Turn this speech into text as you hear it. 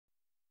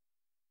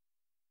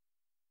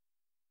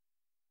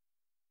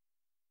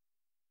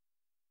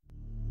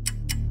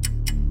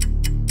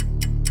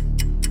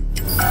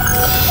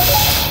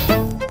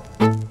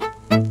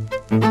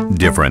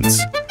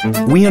difference.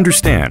 We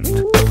understand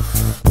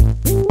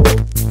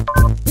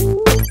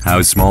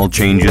how small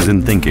changes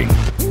in thinking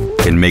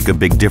can make a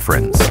big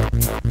difference.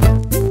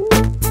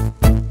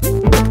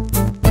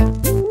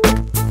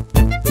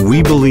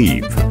 We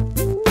believe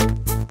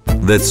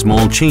that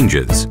small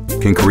changes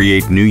can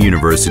create new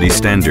university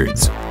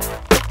standards.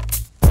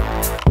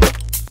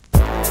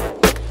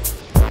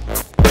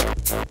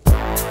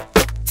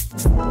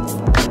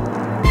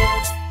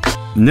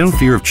 No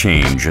fear of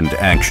change and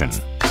action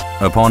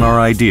upon our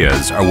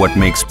ideas are what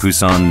makes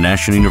Pusan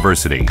National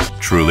University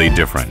truly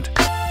different.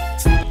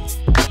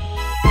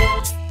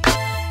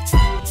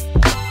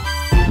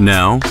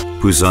 Now,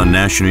 Pusan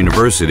National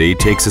University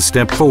takes a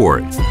step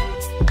forward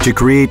to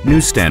create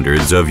new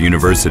standards of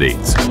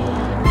universities.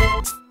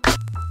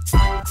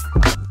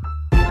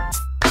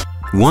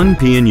 One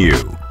PNU.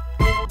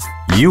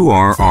 You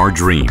are our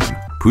dream.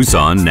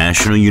 Pusan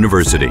National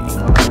University.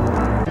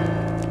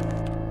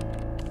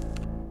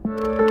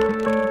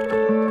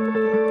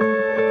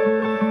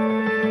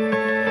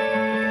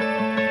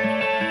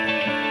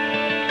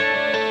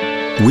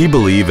 We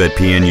believe at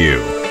PNU.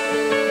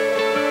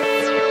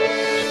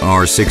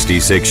 Our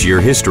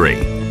 66-year history,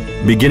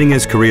 beginning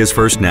as Korea's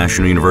first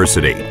national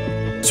university,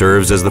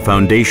 serves as the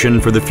foundation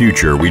for the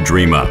future we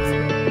dream of.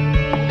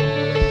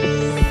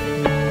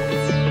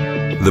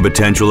 The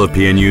potential of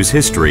PNU's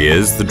history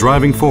is the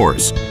driving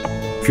force,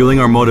 fueling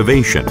our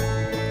motivation,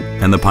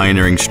 and the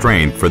pioneering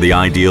strength for the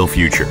ideal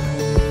future.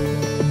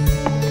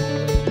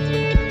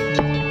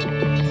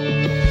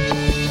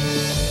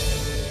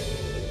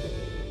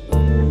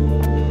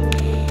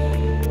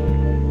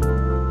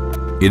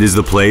 It is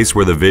the place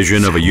where the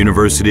vision of a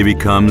university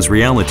becomes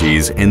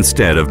realities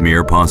instead of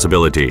mere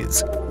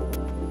possibilities.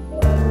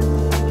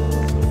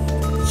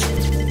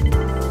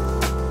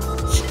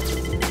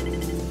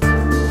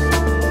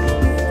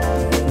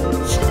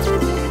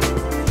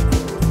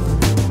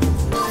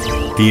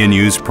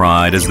 PNU's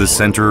pride as the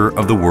center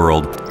of the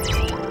world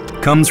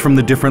comes from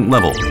the different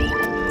level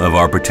of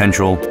our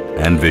potential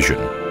and vision.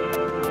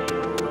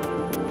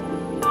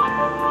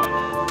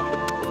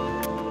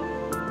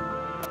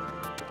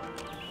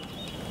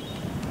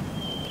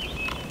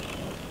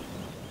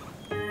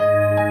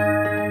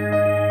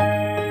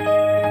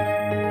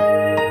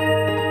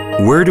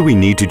 Where do we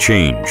need to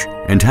change,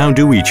 and how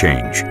do we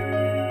change?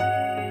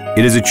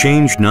 It is a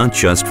change not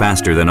just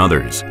faster than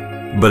others,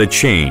 but a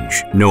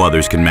change no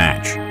others can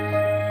match.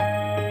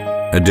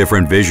 A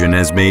different vision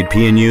has made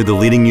PNU the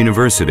leading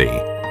university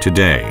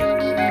today.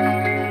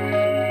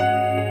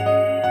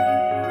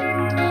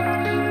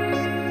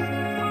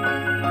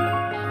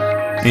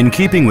 In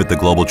keeping with the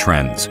global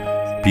trends,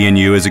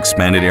 PNU has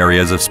expanded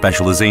areas of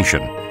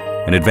specialization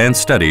and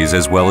advanced studies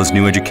as well as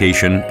new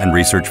education and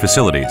research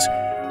facilities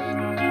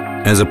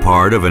as a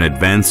part of an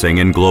advancing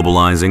and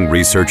globalizing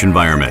research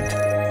environment.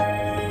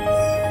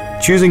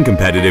 Choosing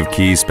competitive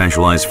key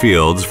specialized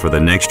fields for the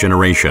next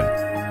generation,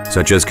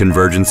 such as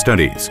convergent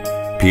studies,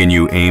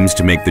 PNU aims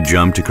to make the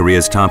jump to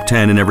Korea's top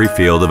 10 in every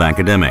field of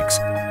academics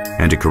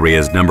and to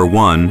Korea's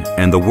 #1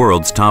 and the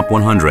world's top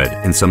 100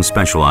 in some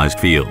specialized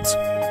fields.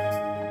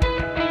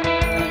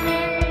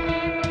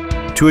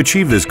 To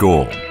achieve this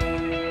goal,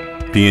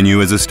 PNU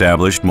has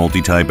established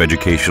multi-type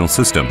educational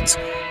systems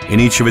in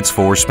each of its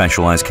 4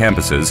 specialized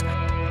campuses,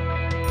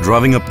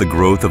 driving up the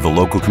growth of the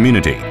local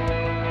community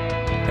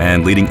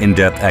and leading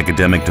in-depth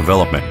academic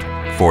development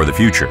for the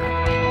future.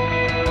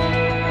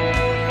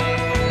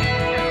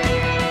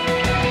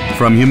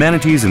 From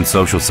humanities and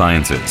social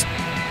sciences,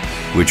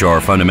 which are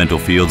fundamental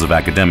fields of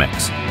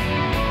academics,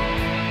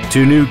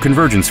 to new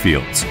convergence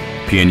fields,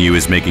 PNU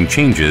is making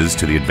changes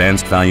to the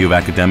advanced value of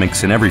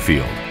academics in every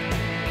field.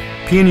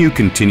 PNU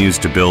continues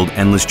to build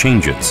endless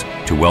changes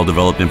to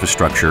well-developed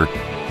infrastructure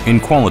in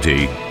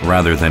quality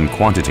rather than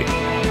quantity.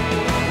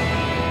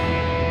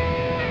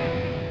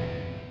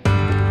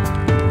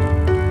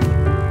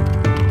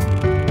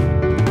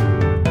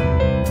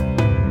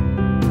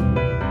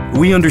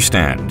 We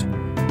understand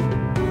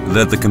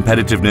that the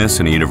competitiveness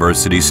in a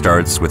university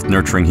starts with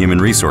nurturing human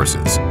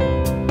resources.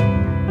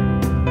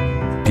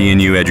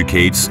 PNU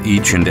educates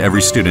each and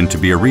every student to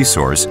be a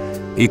resource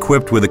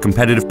equipped with a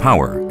competitive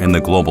power in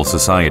the global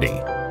society.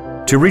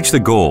 To reach the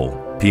goal,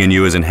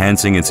 PNU is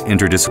enhancing its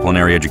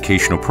interdisciplinary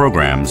educational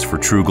programs for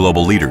true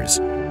global leaders,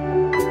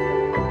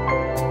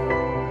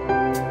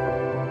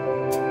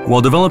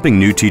 while developing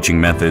new teaching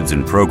methods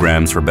and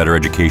programs for better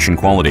education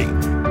quality.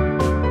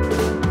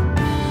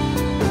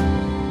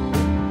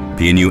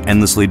 PNU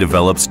endlessly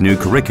develops new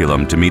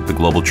curriculum to meet the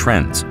global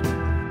trends,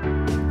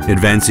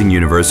 advancing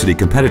university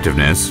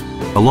competitiveness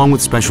along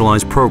with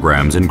specialized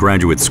programs in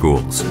graduate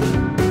schools.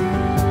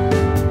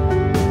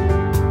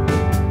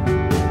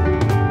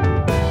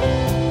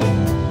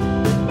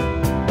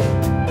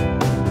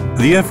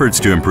 The efforts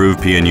to improve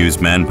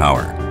PNU's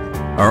manpower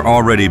are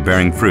already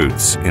bearing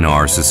fruits in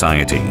our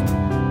society.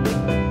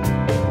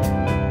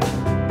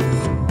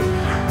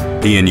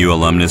 PNU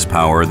alumnus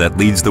power that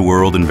leads the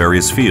world in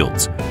various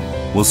fields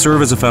will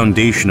serve as a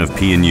foundation of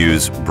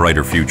PNU's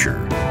brighter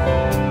future.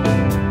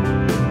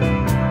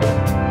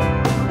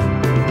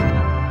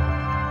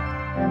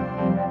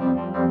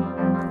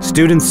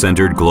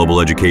 Student-centered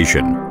global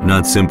education,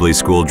 not simply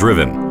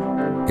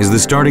school-driven, is the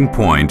starting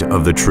point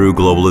of the true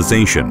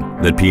globalization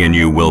that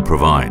PNU will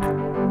provide.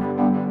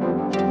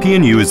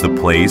 PNU is the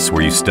place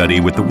where you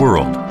study with the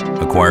world,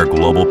 acquire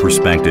global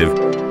perspective,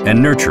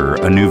 and nurture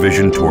a new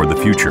vision toward the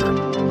future.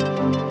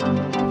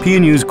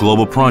 PNU's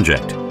global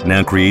project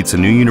now creates a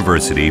new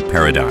university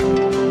paradigm.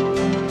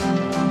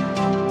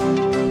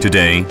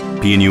 Today,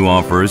 PNU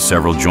offers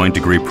several joint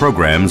degree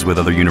programs with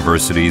other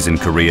universities in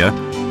Korea,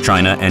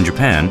 China, and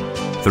Japan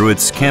through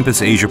its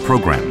Campus Asia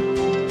program.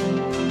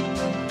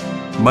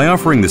 By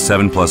offering the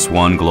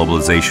 7+1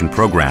 globalization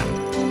program,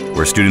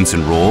 where students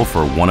enroll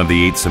for one of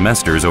the 8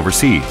 semesters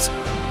overseas,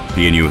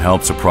 PNU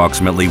helps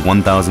approximately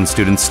 1,000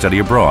 students study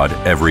abroad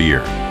every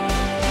year.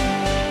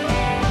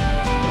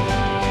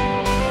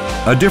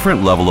 A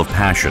different level of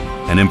passion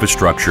and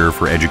infrastructure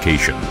for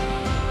education.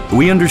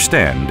 We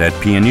understand at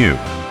PNU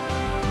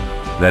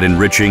that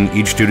enriching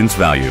each student's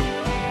value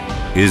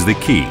is the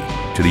key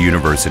to the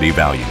university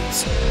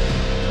values.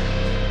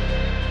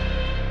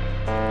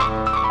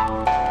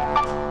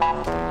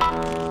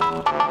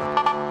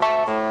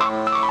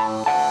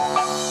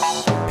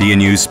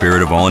 PNU's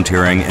spirit of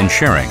volunteering and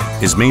sharing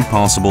is made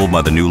possible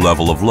by the new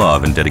level of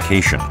love and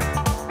dedication.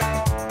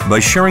 By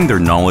sharing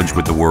their knowledge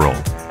with the world,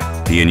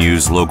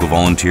 PNU's local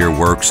volunteer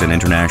works and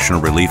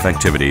international relief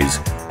activities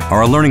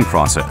are a learning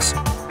process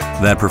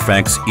that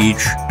perfects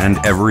each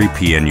and every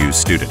PNU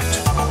student.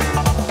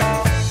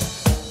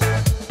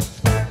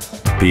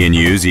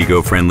 PNU's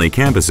eco-friendly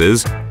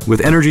campuses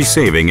with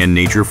energy-saving and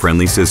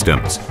nature-friendly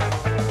systems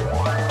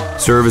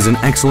serve as an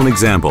excellent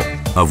example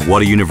of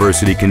what a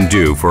university can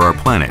do for our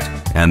planet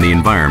and the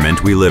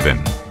environment we live in.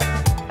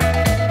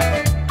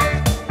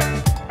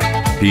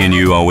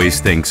 PNU always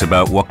thinks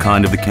about what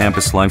kind of the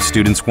campus life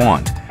students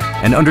want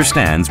and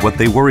understands what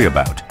they worry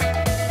about,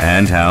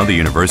 and how the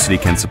university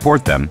can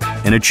support them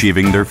in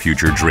achieving their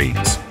future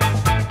dreams.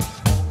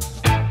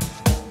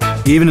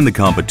 Even in the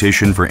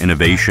competition for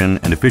innovation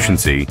and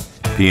efficiency,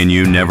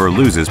 PNU never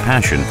loses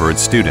passion for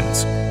its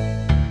students.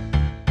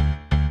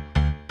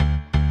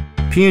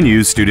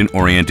 PNU's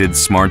student-oriented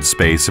Smart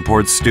Space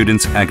supports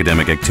students'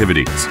 academic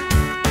activities.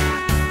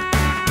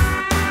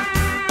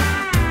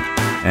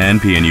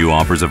 And PNU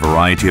offers a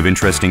variety of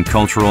interesting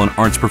cultural and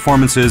arts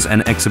performances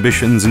and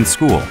exhibitions in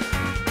school,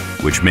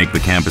 which make the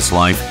campus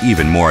life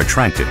even more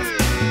attractive.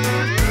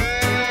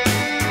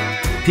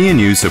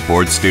 PNU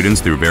supports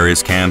students through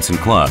various camps and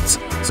clubs,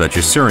 such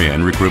as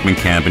Syrian Recruitment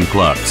Camp and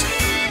Clubs,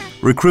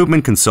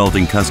 recruitment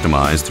consulting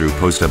customized through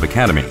Post-Up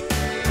Academy,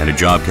 and a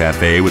job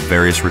cafe with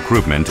various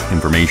recruitment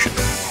information.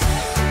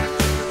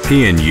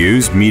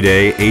 PNU's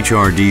Midday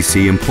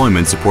HRDC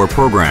employment support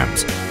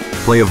programs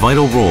play a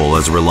vital role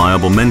as a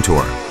reliable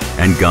mentor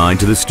and guide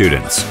to the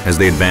students as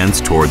they advance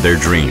toward their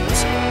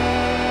dreams.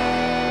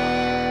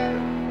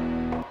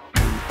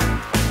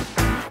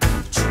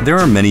 There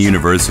are many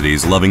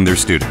universities loving their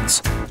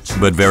students,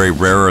 but very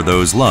rare are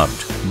those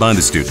loved by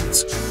the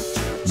students.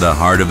 The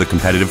heart of the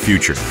competitive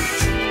future.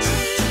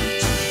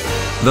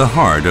 The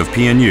heart of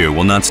PNU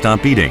will not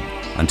stop beating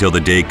until the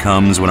day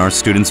comes when our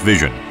students'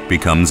 vision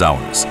becomes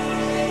ours.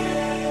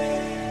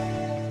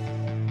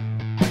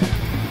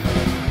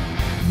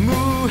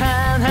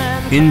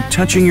 In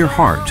touching your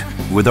heart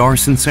with our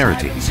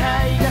sincerity.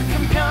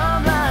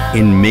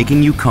 In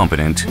making you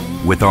competent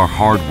with our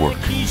hard work.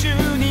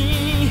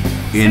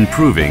 In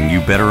proving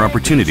you better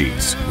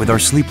opportunities with our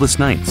sleepless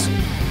nights.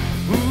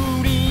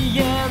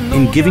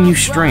 In giving you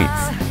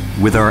strength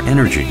with our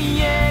energy.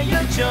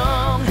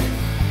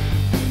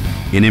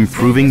 In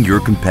improving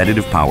your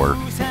competitive power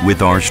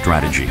with our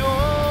strategy.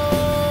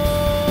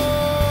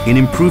 In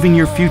improving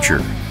your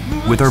future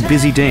with our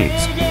busy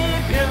days.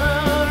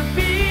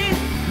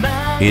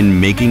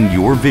 In making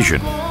your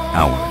vision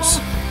ours.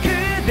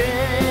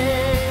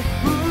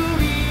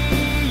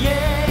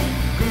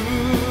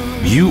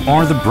 You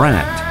are the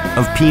brand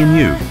of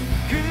PNU.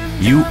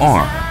 You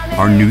are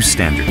our new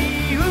standard.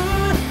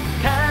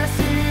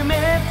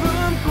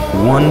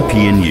 One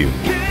PNU.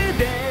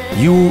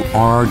 You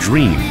are our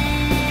dream.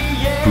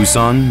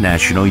 Pusan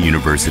National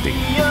University.